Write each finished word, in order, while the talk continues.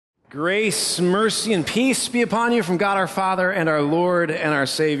Grace, mercy, and peace be upon you from God our Father and our Lord and our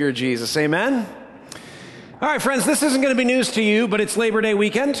Savior Jesus. Amen? All right, friends, this isn't going to be news to you, but it's Labor Day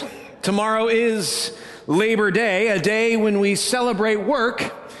weekend. Tomorrow is Labor Day, a day when we celebrate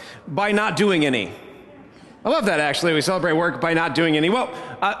work by not doing any. I love that, actually. We celebrate work by not doing any. Well,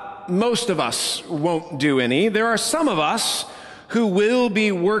 most of us won't do any. There are some of us who will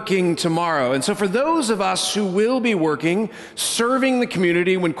be working tomorrow. And so for those of us who will be working, serving the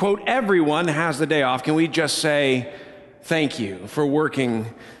community when, quote, everyone has the day off, can we just say thank you for working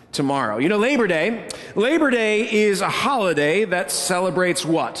tomorrow? You know, Labor Day is a holiday that celebrates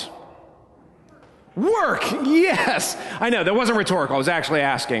what? Work. Yes. I know, that wasn't rhetorical. I was actually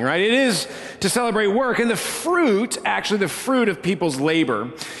asking, right? It is to celebrate work and the fruit of people's labor.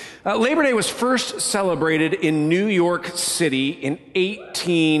 Labor Day was first celebrated in New York City in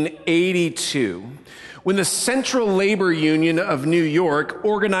 1882 when the Central Labor Union of New York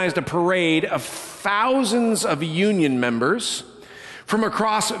organized a parade of thousands of union members from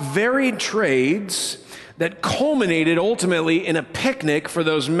across varied trades that culminated ultimately in a picnic for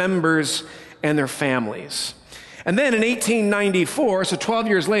those members and their families. And then in 1894, so 12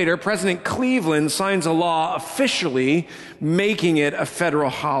 years later, President Cleveland signs a law officially making it a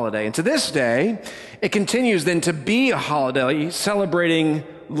federal holiday. And to this day, it continues then to be a holiday celebrating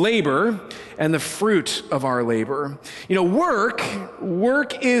labor and the fruit of our labor. You know,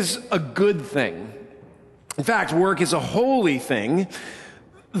 work is a good thing. In fact, work is a holy thing,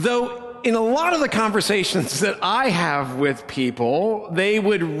 though in a lot of the conversations that I have with people, they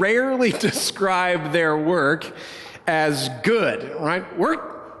would rarely describe their work as good, right?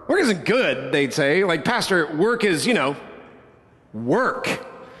 Work isn't good, they'd say. Like, Pastor, work is, work.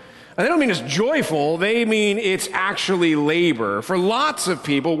 And they don't mean it's joyful, they mean it's actually labor. For lots of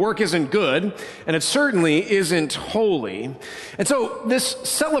people, work isn't good, and it certainly isn't holy. And so this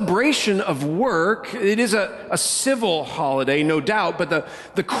celebration of work, it is a civil holiday, no doubt, but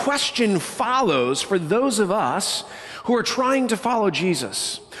the question follows for those of us who are trying to follow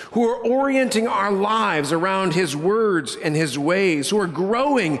Jesus, who are orienting our lives around his words and his ways, who are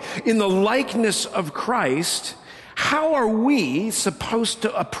growing in the likeness of Christ. How are we supposed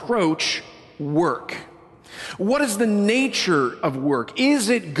to approach work? What is the nature of work? Is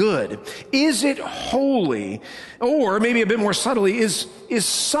it good? Is it holy? Or maybe a bit more subtly, is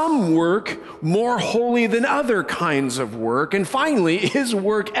some work more holy than other kinds of work? And finally, is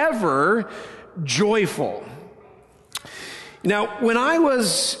work ever joyful? Now, when I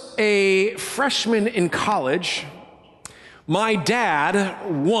was a freshman in college, my dad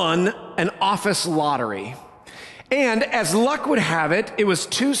won an office lottery. And as luck would have it, it was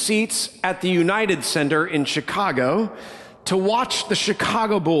 2 seats at the United Center in Chicago to watch the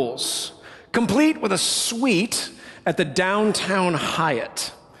Chicago Bulls, complete with a suite at the downtown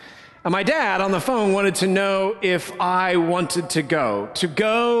Hyatt. And my dad on the phone wanted to know if I wanted to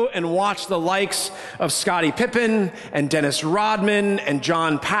go and watch the likes of Scottie Pippen and Dennis Rodman and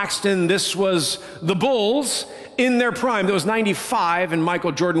John Paxton. This was the Bulls in their prime. It was 95 and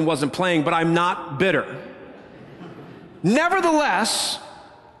Michael Jordan wasn't playing, but I'm not bitter. Nevertheless,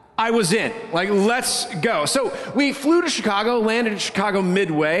 I was in. Let's go. So we flew to Chicago, landed in Chicago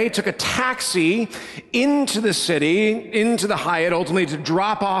midway, took a taxi into the city, into the Hyatt, ultimately to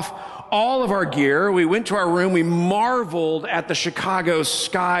drop off all of our gear. We went to our room. We marveled at the Chicago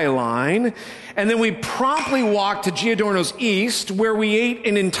skyline. And then we promptly walked to Giordano's East, where we ate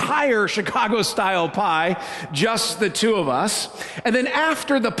an entire Chicago-style pie, just the two of us. And then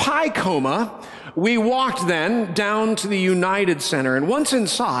after the pie coma, we walked then down to the United Center, and once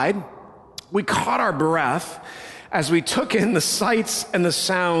inside, we caught our breath as we took in the sights and the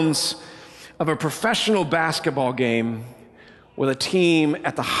sounds of a professional basketball game with a team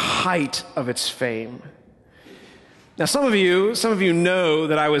at the height of its fame. Now, some of you know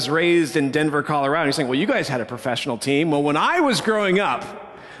that I was raised in Denver, Colorado. You're saying, well, you guys had a professional team. Well, when I was growing up,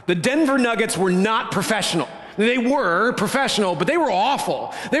 the Denver Nuggets were not professional. They were professional, but they were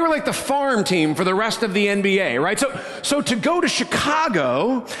awful. They were like the farm team for the rest of the NBA, right? So to go to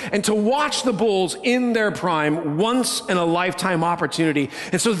Chicago and to watch the Bulls in their prime, once in a lifetime opportunity.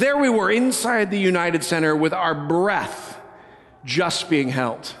 And so there we were inside the United Center with our breath just being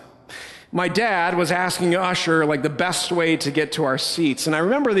held. My dad was asking the usher the best way to get to our seats. And I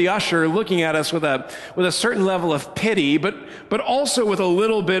remember the usher looking at us with a certain level of pity, but also with a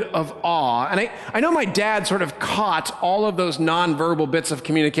little bit of awe. And I know my dad sort of caught all of those nonverbal bits of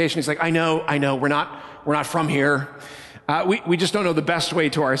communication. He's like, I know, we're not from here. We just don't know the best way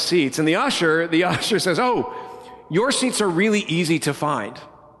to our seats. And the usher says, oh, your seats are really easy to find.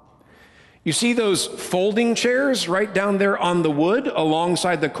 You see those folding chairs right down there on the wood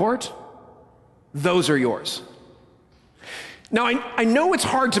alongside the court? Those are yours. Now, I know it's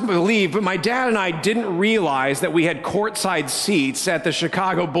hard to believe, but my dad and I didn't realize that we had courtside seats at the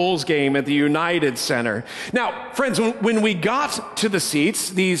Chicago Bulls game at the United Center. Now, friends, when we got to the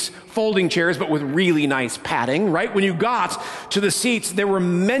seats, these folding chairs, but with really nice padding, right? When you got to the seats, there were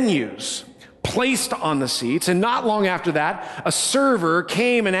menus placed on the seats, and not long after that, a server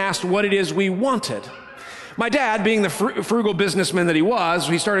came and asked what it is we wanted. My dad, being the frugal businessman that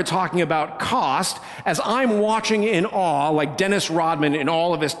he started talking about cost as I'm watching in awe, like Dennis Rodman in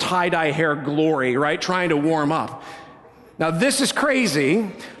all of his tie-dye hair glory, right, trying to warm up. Now, this is crazy.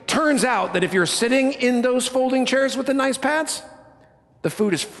 Turns out that if you're sitting in those folding chairs with the nice pads, the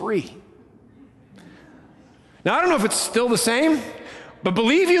food is free. Now, I don't know if it's still the same, but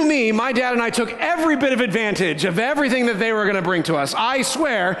believe you me, my dad and I took every bit of advantage of everything that they were going to bring to us. I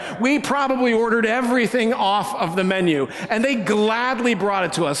swear, we probably ordered everything off of the menu, and they gladly brought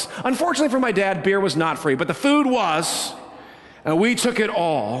it to us. Unfortunately for my dad, beer was not free, but the food was, and we took it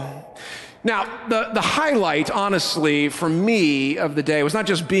all. Now, the highlight, honestly, for me of the day was not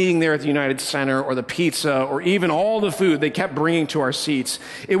just being there at the United Center or the pizza or even all the food they kept bringing to our seats.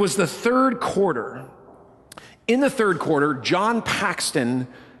 It was the third quarter. In the third quarter, John Paxton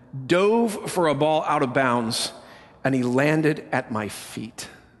dove for a ball out of bounds, and he landed at my feet.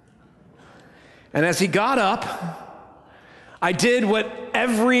 And as he got up, I did what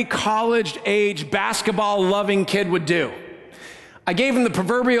every college-age basketball-loving kid would do. I gave him the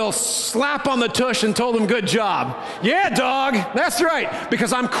proverbial slap on the tush and told him, "Good job." "Yeah, dog, that's right,"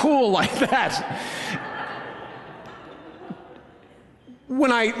 because I'm cool like that.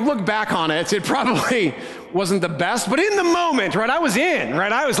 When I look back on it, it probably wasn't the best, but in the moment, right, I was in,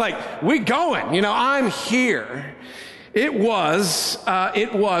 right? I was like, we going, I'm here. It was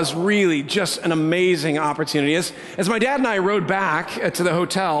really just an amazing opportunity. As my dad and I rode back to the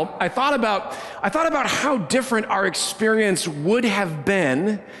hotel, I thought about how different our experience would have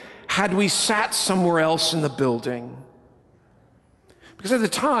been had we sat somewhere else in the building. Because at the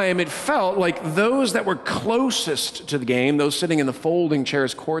time, it felt like those that were closest to the game, those sitting in the folding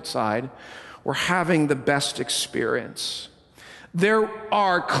chairs courtside, were having the best experience. There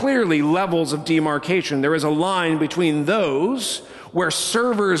are clearly levels of demarcation. There is a line between those where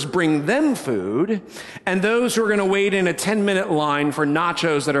servers bring them food and those who are going to wait in a 10-minute line for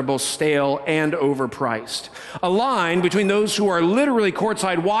nachos that are both stale and overpriced. A line between those who are literally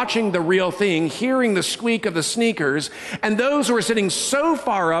courtside watching the real thing, hearing the squeak of the sneakers, and those who are sitting so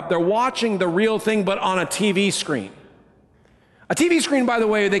far up they're watching the real thing but on a TV screen. A TV screen, by the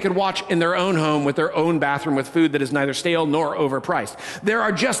way, they could watch in their own home with their own bathroom with food that is neither stale nor overpriced. There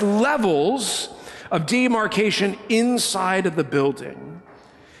are just levels of demarcation inside of the building.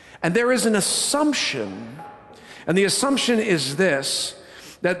 And there is an assumption, and the assumption is this,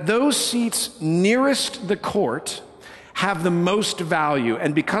 that those seats nearest the court have the most value.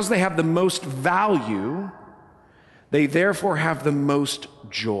 And because they have the most value, they therefore have the most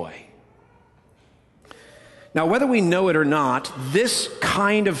joy. Now, whether we know it or not, this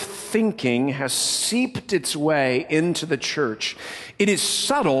kind of thinking has seeped its way into the church. It is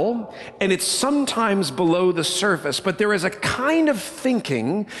subtle, and it's sometimes below the surface, but there is a kind of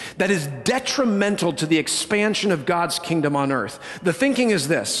thinking that is detrimental to the expansion of God's kingdom on earth. The thinking is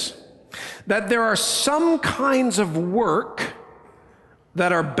this, that there are some kinds of work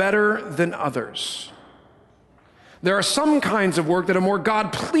that are better than others. There are some kinds of work that are more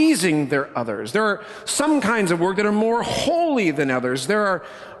God-pleasing than others. There are some kinds of work that are more holy than others. There are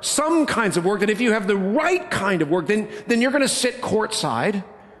some kinds of work that if you have the right kind of work, then you're going to sit courtside.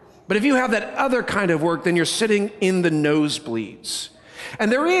 But if you have that other kind of work, then you're sitting in the nosebleeds.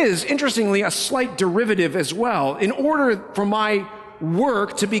 And there is, interestingly, a slight derivative as well. In order for my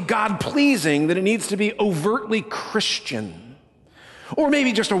work to be God-pleasing, then it needs to be overtly Christian. Or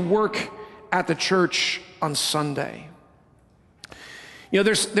maybe just a work at the church on Sunday.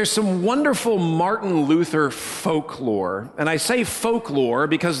 There's some wonderful Martin Luther folklore. And I say folklore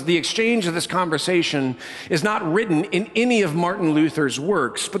because the exchange of this conversation is not written in any of Martin Luther's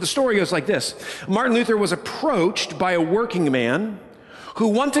works. But the story goes like this. Martin Luther was approached by a working man who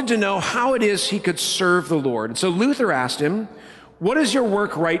wanted to know how it is he could serve the Lord. And so Luther asked him, "What is your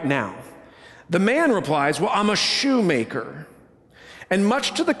work right now?" The man replies, "Well, I'm a shoemaker." And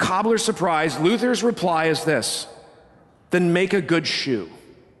much to the cobbler's surprise, Luther's reply is this, "Then make a good shoe."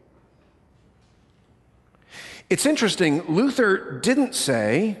 It's interesting, Luther didn't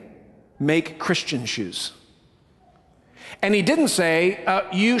say, "Make Christian shoes." And he didn't say,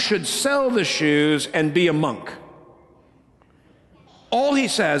 "You should sell the shoes and be a monk." All he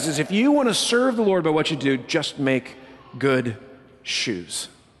says is, if you want to serve the Lord by what you do, just make good shoes.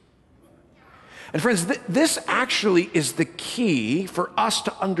 And friends, this actually is the key for us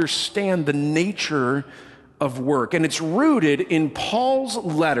to understand the nature of work. And it's rooted in Paul's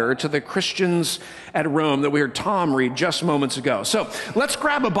letter to the Christians at Rome that we heard Tom read just moments ago. So let's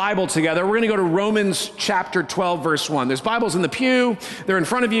grab a Bible together. We're going to go to Romans chapter 12, verse 1. There's Bibles in the pew. They're in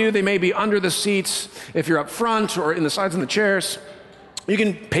front of you. They may be under the seats if you're up front or in the sides of the chairs. You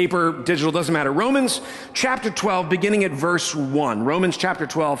can paper, digital, doesn't matter. Romans chapter 12, beginning at verse 1. Romans chapter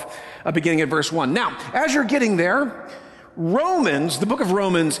 12, beginning at verse 1. Now, as you're getting there, Romans, the book of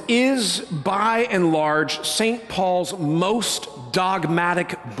Romans, is by and large St. Paul's most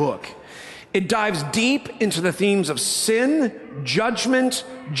dogmatic book. It dives deep into the themes of sin, judgment,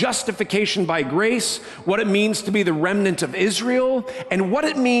 justification by grace, what it means to be the remnant of Israel, and what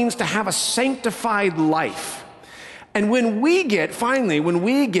it means to have a sanctified life. And when we get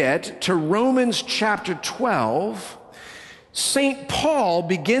to Romans chapter 12, St. Paul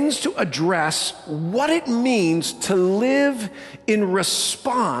begins to address what it means to live in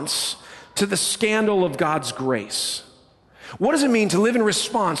response to the scandal of God's grace. What does it mean to live in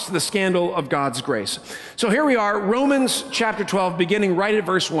response to the scandal of God's grace? So here we are, Romans chapter 12, beginning right at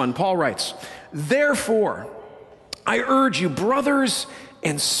verse 1. Paul writes, "Therefore, I urge you, brothers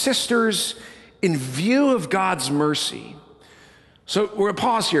and sisters, in view of God's mercy." So we're going to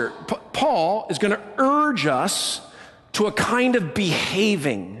pause here. Paul is going to urge us to a kind of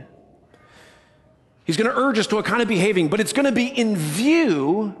behaving. He's going to urge us to a kind of behaving, but it's going to be in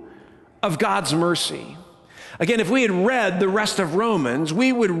view of God's mercy. Again, if we had read the rest of Romans,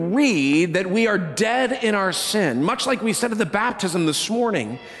 we would read that we are dead in our sin, much like we said at the baptism this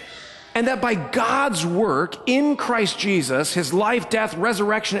morning, and that by God's work in Christ Jesus, his life, death,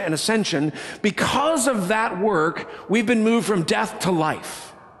 resurrection, and ascension, because of that work, we've been moved from death to life.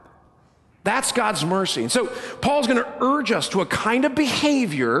 That's God's mercy. And so Paul's going to urge us to a kind of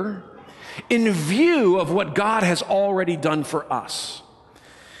behavior in view of what God has already done for us.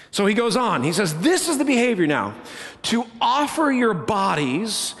 So he goes on, he says, this is the behavior now, to offer your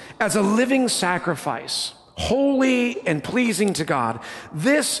bodies as a living sacrifice, holy and pleasing to God.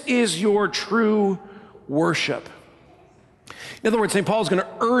 This is your true worship. In other words, St. Paul is going to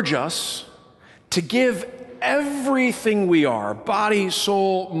urge us to give everything we are, body,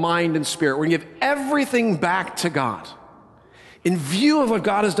 soul, mind, and spirit. We're going to give everything back to God. In view of what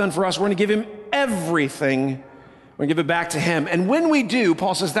God has done for us, we're going to give him everything. We're going to give it back to him. And when we do,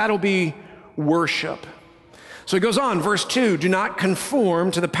 Paul says, that'll be worship. So he goes on, verse 2, do not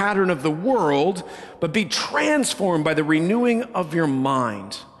conform to the pattern of the world, but be transformed by the renewing of your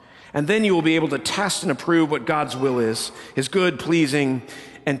mind. And then you will be able to test and approve what God's will is, his good, pleasing,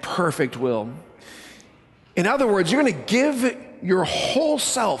 and perfect will. In other words, you're going to give your whole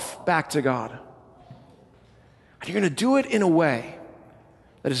self back to God. And you're going to do it in a way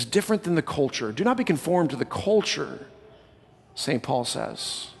that is different than the culture. Do not be conformed to the culture, St. Paul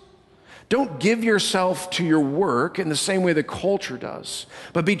says. Don't give yourself to your work in the same way the culture does,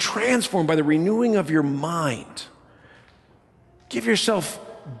 but be transformed by the renewing of your mind. Give yourself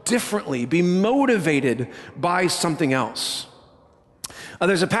differently. Be motivated by something else.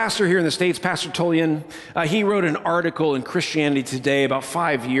 There's a pastor here in the States, Pastor Tullian. He wrote an article in Christianity Today about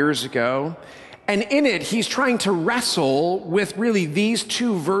 5 years ago. And in it, he's trying to wrestle with really these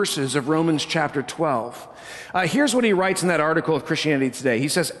two verses of Romans chapter 12. Here's what he writes in that article of Christianity Today. He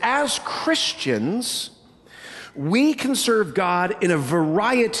says, as Christians, we can serve God in a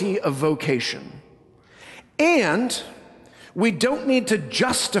variety of vocation. And we don't need to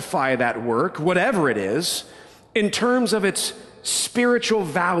justify that work, whatever it is, in terms of its spiritual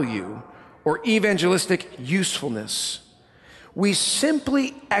value or evangelistic usefulness. We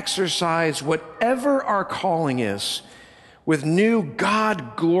simply exercise whatever our calling is with new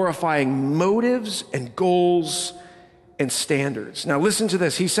God-glorifying motives and goals and standards. Now listen to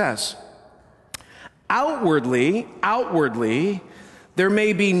this. He says, outwardly, there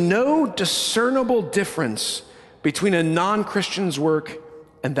may be no discernible difference between a non-Christian's work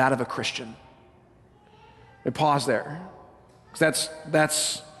and that of a Christian. Let me pause there, because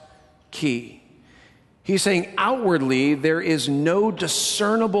that's key. He's saying outwardly, there is no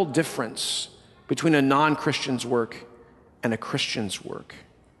discernible difference between a non-Christian's work and a Christian's work.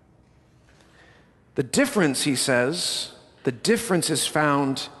 The difference, he says, the difference is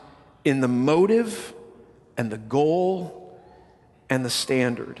found in the motive and the goal and the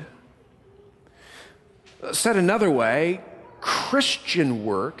standard. Said another way, Christian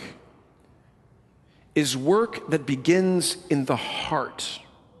work is work that begins in the heart.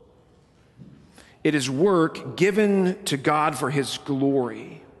 It is work given to God for his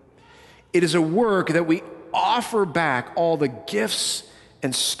glory. It is a work that we offer back all the gifts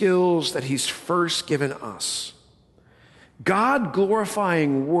and skills that he's first given us.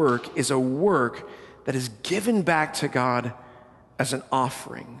 God-glorifying work is a work that is given back to God as an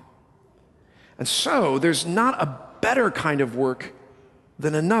offering. And so there's not a better kind of work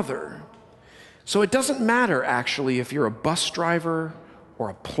than another. So it doesn't matter, actually, if you're a bus driver or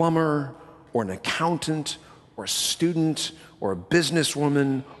a plumber or an accountant or a student or a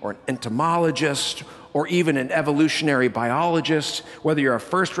businesswoman or an entomologist or even an evolutionary biologist, whether you're a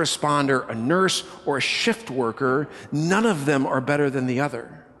first responder, a nurse, or a shift worker, none of them are better than the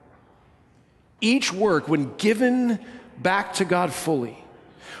other. Each work, when given back to God fully,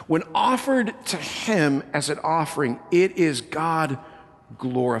 when offered to him as an offering, it is God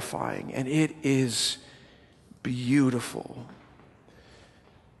glorifying, and it is beautiful.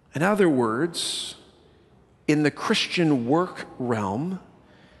 In other words, in the Christian work realm,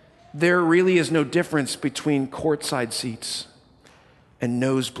 there really is no difference between courtside seats and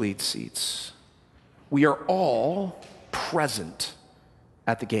nosebleed seats. We are all present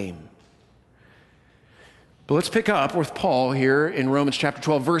at the game. But let's pick up with Paul here in Romans chapter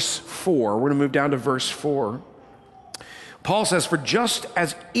 12, verse 4. We're going to move down to verse 4. Paul says, "For just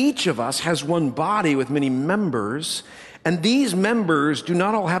as each of us has one body with many members, and these members do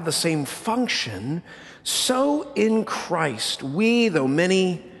not all have the same function, so in Christ we, though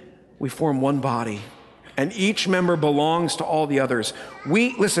many, we form one body, and each member belongs to all the others.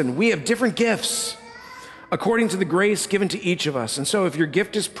 We have different gifts according to the grace given to each of us. And so if your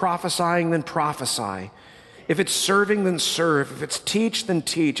gift is prophesying, then prophesy. If it's serving, then serve. If it's teach, then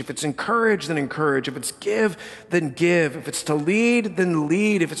teach. If it's encourage, then encourage. If it's give, then give. If it's to lead, then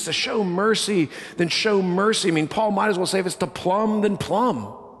lead. If it's to show mercy, then show mercy." I mean, Paul might as well say if it's to plumb, then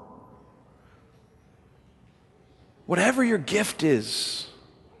plumb. Whatever your gift is,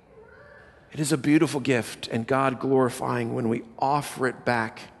 it is a beautiful gift and God glorifying when we offer it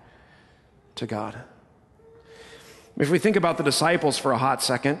back to God. If we think about the disciples for a hot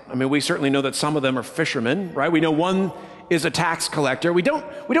second, I mean, we certainly know that some of them are fishermen, right? We know one is a tax collector. We don't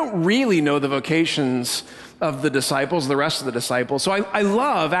really know the vocations of the disciples, the rest of the disciples. So I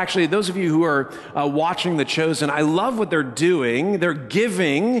love, actually, those of you who are watching The Chosen, I love what they're doing. They're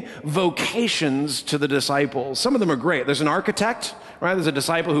giving vocations to the disciples. Some of them are great. There's an architect, right? There's a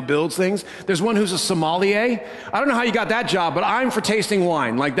disciple who builds things. There's one who's a sommelier. I don't know how you got that job, but I'm for tasting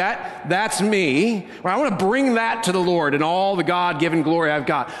wine. Like that's me. Right? I want to bring that to the Lord and all the God-given glory I've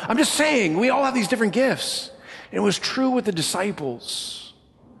got. I'm just saying, we all have these different gifts. And it was true with the disciples.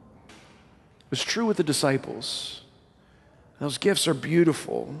 It was true with the disciples. Those gifts are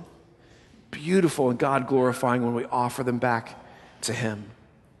beautiful, beautiful and God glorifying when we offer them back to him.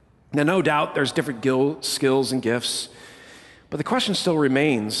 Now, no doubt there's different skills and gifts, but the question still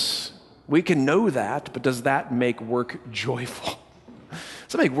remains, we can know that, but does that make work joyful?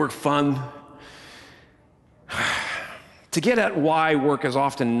 Does it make work fun? To get at why work is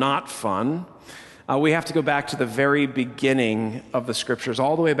often not fun, we have to go back to the very beginning of the scriptures,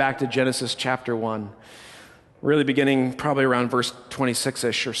 all the way back to Genesis chapter 1, really beginning probably around verse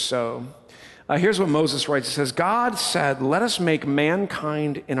 26-ish or so. Here's what Moses writes. He says, "God said, let us make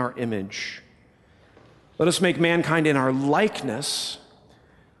mankind in our image. Let us make mankind in our likeness,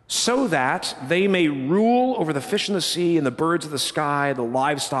 so that they may rule over the fish in the sea and the birds of the sky, the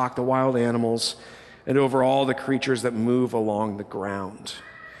livestock, the wild animals, and over all the creatures that move along the ground."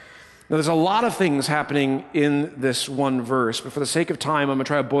 Now, there's a lot of things happening in this one verse, but for the sake of time, I'm going to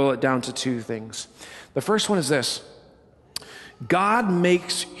try to boil it down to two things. The first one is this: God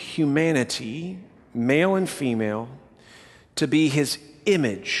makes humanity, male and female, to be his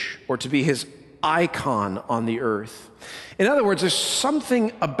image or to be his icon on the earth. In other words, there's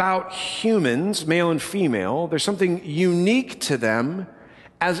something about humans, male and female, there's something unique to them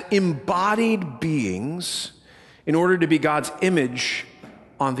as embodied beings in order to be God's image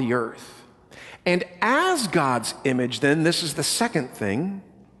on the earth. And as God's image, then, this is the second thing,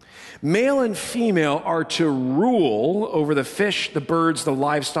 male and female are to rule over the fish, the birds, the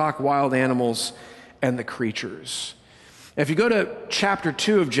livestock, wild animals, and the creatures. If you go to chapter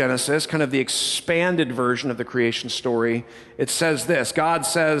 2 of Genesis, kind of the expanded version of the creation story, it says this: God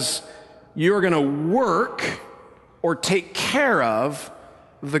says, you're going to work or take care of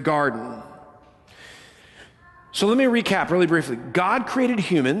the garden. So let me recap really briefly. God created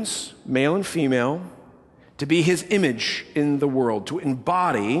humans, male and female, to be his image in the world, to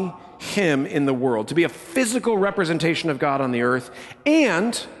embody him in the world, to be a physical representation of God on the earth,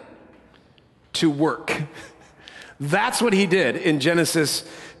 and to work. That's what he did in Genesis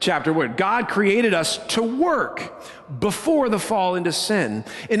chapter 1. God created us to work before the fall into sin.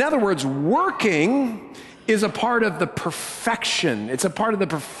 In other words, working is a part of the perfection. It's a part of the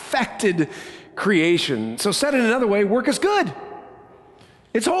perfected creation. So said in another way, work is good.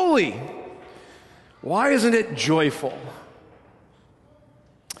 It's holy. Why isn't it joyful?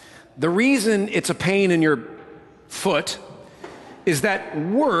 The reason it's a pain in your foot is that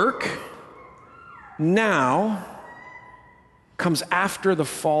work now comes after the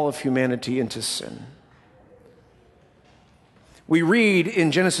fall of humanity into sin. We read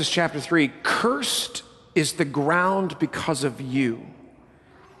in Genesis chapter 3, "Cursed is the ground because of you.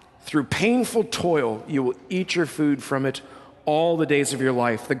 Through painful toil, you will eat your food from it all the days of your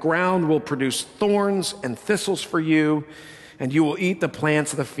life. The ground will produce thorns and thistles for you, and you will eat the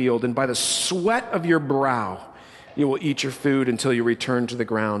plants of the field. And by the sweat of your brow, you will eat your food until you return to the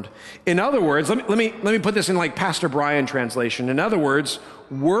ground." In other words, let me put this in like Pastor Brian translation. In other words,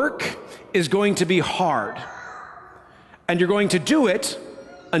 work is going to be hard, and you're going to do it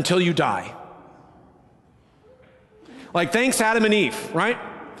until you die. Like, thanks Adam and Eve, right?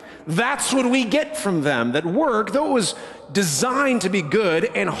 That's what we get from them, that work, though it was designed to be good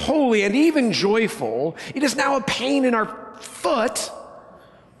and holy and even joyful, it is now a pain in our foot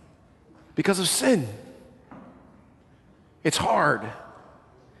because of sin. It's hard.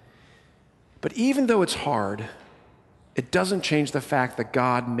 But even though it's hard, it doesn't change the fact that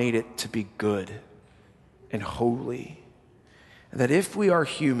God made it to be good and holy. And that if we are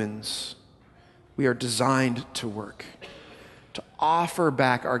humans, we are designed to work, to offer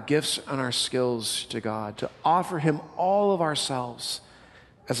back our gifts and our skills to God, to offer him all of ourselves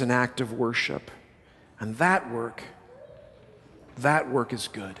as an act of worship. And that work is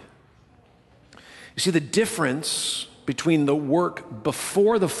good. You see, the difference between the work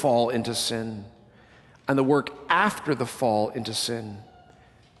before the fall into sin and the work after the fall into sin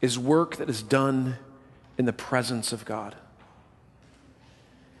is work that is done in the presence of God.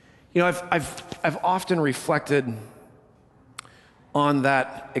 You know, I've often reflected on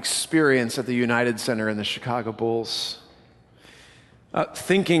that experience at the United Center in the Chicago Bulls,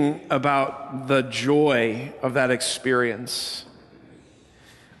 thinking about the joy of that experience,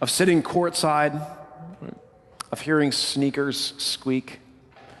 of sitting courtside, of hearing sneakers squeak,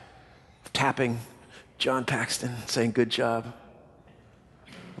 of tapping John Paxton, saying good job,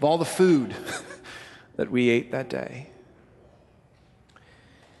 of all the food that we ate that day.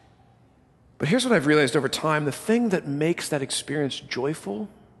 But here's what I've realized over time. The thing that makes that experience joyful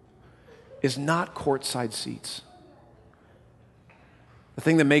is not courtside seats. The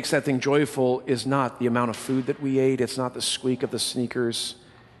thing that makes that thing joyful is not the amount of food that we ate. It's not the squeak of the sneakers.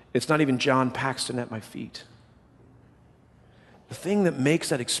 It's not even John Paxton at my feet. The thing that makes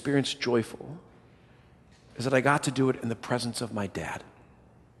that experience joyful is that I got to do it in the presence of my dad.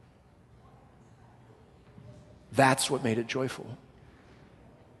 That's what made it joyful.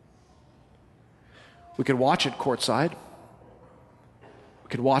 We could watch it courtside. We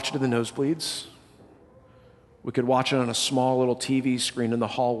could watch it in the nosebleeds. We could watch it on a small little TV screen in the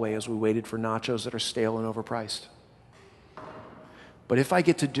hallway as we waited for nachos that are stale and overpriced. But if I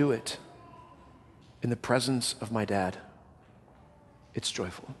get to do it in the presence of my dad, it's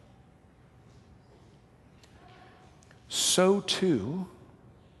joyful. So too,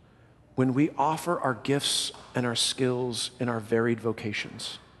 when we offer our gifts and our skills in our varied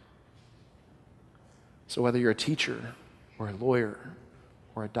vocations. So whether you're a teacher or a lawyer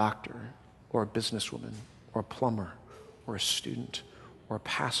or a doctor or a businesswoman or a plumber or a student or a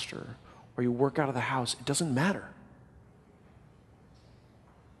pastor or you work out of the house, it doesn't matter.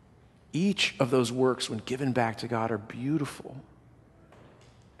 Each of those works, when given back to God, are beautiful.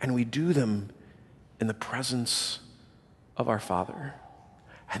 And we do them in the presence of our Father.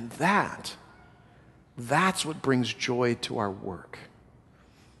 And that's what brings joy to our work.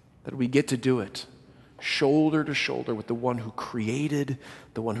 That we get to do it shoulder to shoulder with the one who created,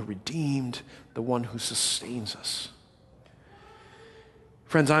 the one who redeemed, the one who sustains us.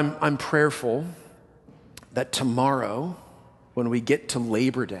 Friends, I'm prayerful that tomorrow, when we get to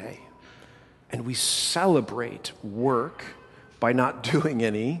Labor Day and we celebrate work by not doing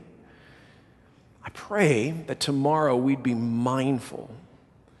any, I pray that tomorrow we'd be mindful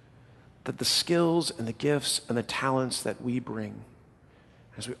that the skills and the gifts and the talents that we bring,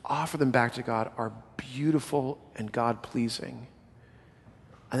 as we offer them back to God, are beautiful and God-pleasing.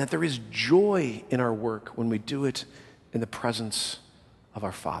 And that there is joy in our work when we do it in the presence of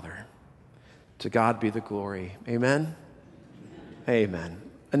our Father. To God be the glory. Amen? Amen.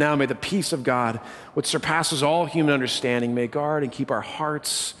 And now may the peace of God, which surpasses all human understanding, may guard and keep our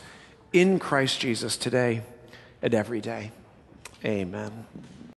hearts in Christ Jesus today and every day. Amen.